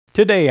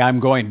Today I'm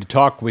going to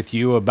talk with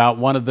you about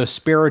one of the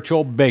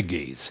spiritual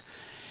biggies,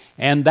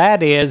 and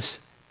that is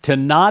to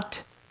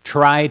not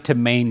try to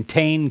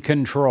maintain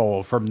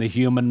control from the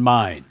human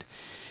mind.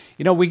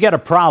 You know, we get a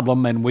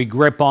problem and we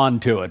grip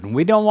onto it, and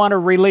we don't want to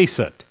release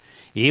it,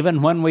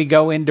 even when we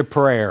go into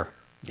prayer.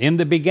 In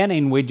the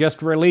beginning, we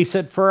just release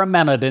it for a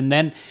minute, and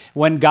then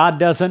when God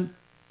doesn't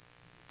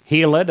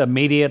heal it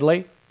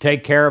immediately,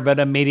 take care of it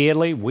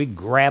immediately, we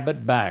grab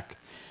it back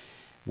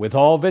with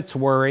all of its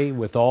worry,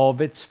 with all of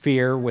its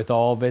fear, with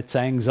all of its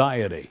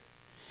anxiety.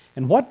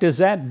 And what does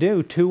that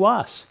do to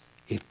us?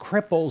 It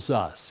cripples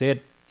us.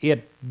 It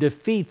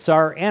defeats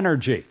our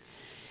energy.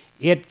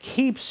 It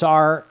keeps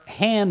our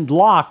hand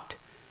locked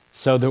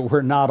so that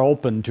we're not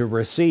open to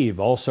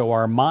receive. Also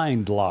our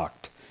mind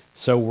locked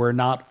so we're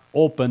not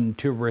open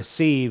to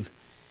receive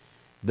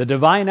the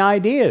divine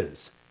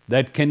ideas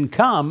that can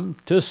come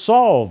to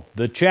solve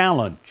the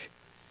challenge.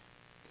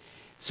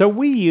 So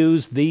we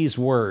use these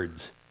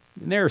words.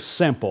 They're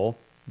simple,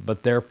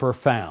 but they're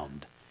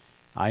profound.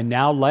 I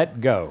now let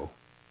go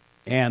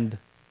and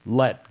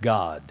let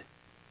God.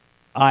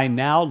 I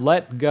now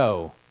let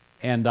go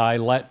and I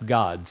let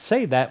God.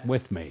 Say that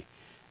with me.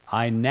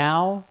 I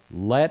now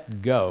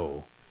let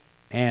go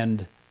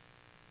and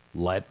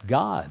let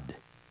God.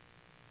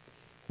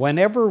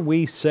 Whenever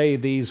we say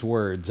these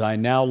words, I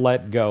now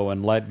let go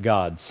and let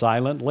God,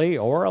 silently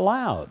or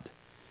aloud,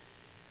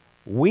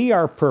 we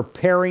are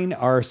preparing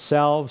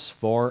ourselves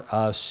for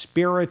a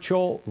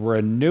spiritual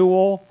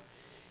renewal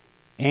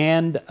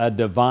and a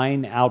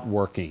divine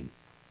outworking.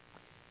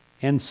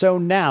 And so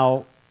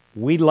now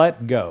we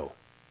let go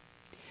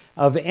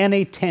of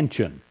any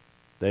tension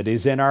that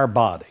is in our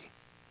body,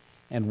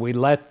 and we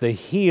let the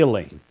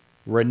healing,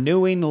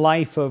 renewing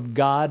life of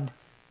God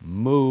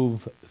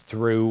move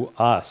through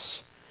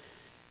us.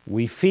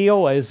 We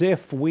feel as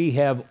if we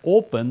have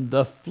opened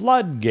the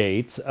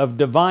floodgates of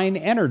divine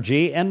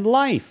energy and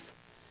life.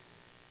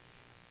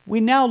 We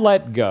now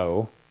let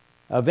go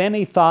of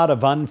any thought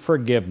of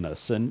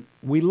unforgiveness, and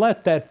we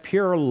let that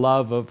pure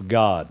love of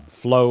God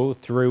flow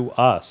through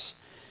us.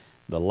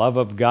 The love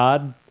of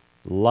God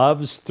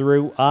loves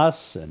through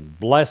us and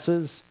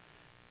blesses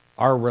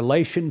our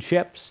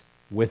relationships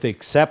with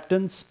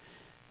acceptance,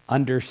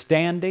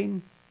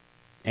 understanding,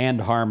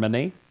 and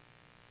harmony.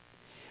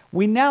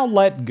 We now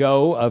let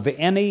go of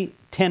any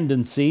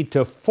tendency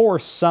to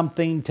force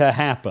something to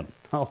happen.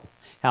 Oh,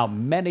 how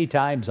many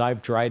times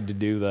I've tried to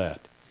do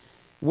that,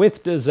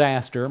 with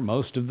disaster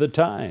most of the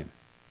time.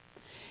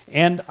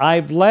 And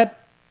I've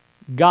let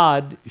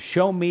God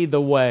show me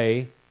the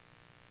way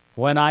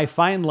when I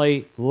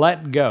finally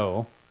let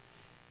go,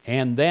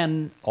 and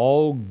then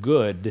all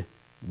good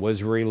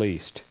was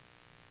released.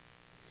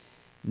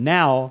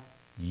 Now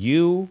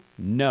you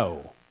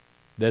know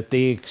that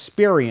the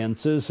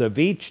experiences of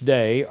each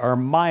day are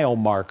mile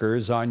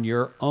markers on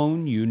your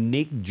own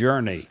unique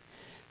journey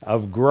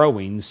of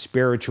growing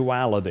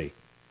spirituality.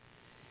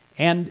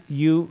 And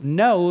you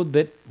know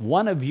that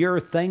one of your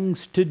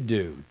things to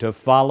do to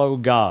follow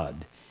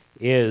God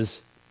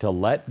is to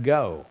let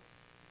go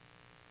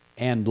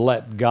and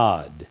let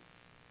God.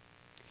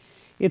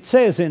 It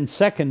says in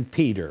 2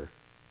 Peter,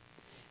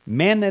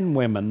 men and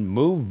women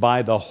moved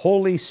by the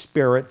Holy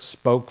Spirit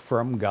spoke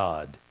from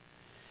God.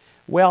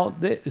 Well,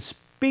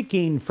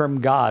 speaking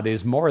from God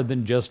is more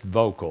than just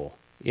vocal.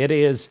 It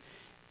is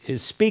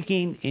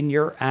speaking in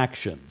your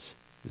actions,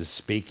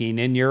 speaking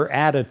in your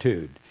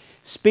attitude,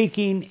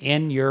 speaking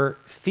in your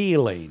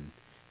feeling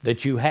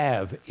that you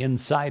have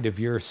inside of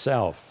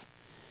yourself.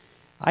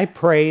 I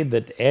pray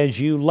that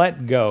as you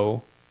let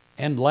go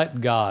and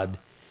let God,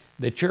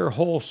 that your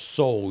whole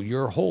soul,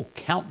 your whole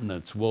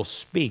countenance will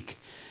speak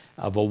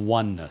of a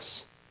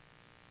oneness.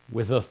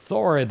 With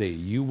authority,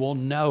 you will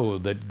know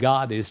that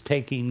God is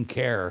taking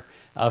care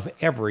of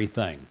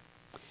everything.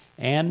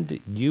 And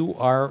you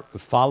are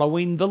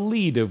following the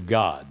lead of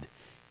God.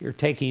 You're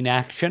taking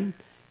action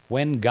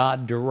when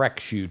God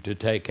directs you to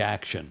take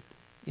action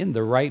in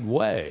the right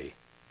way.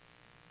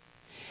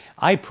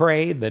 I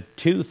pray that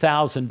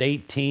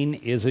 2018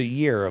 is a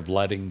year of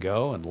letting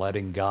go and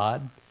letting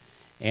God,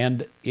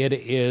 and it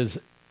is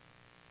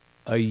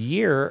a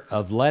year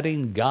of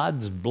letting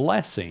God's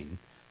blessing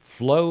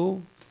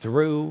flow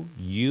through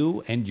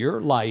you and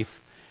your life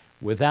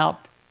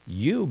without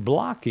you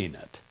blocking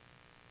it.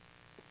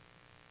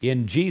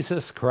 In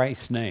Jesus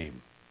Christ's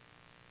name,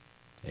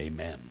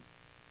 amen.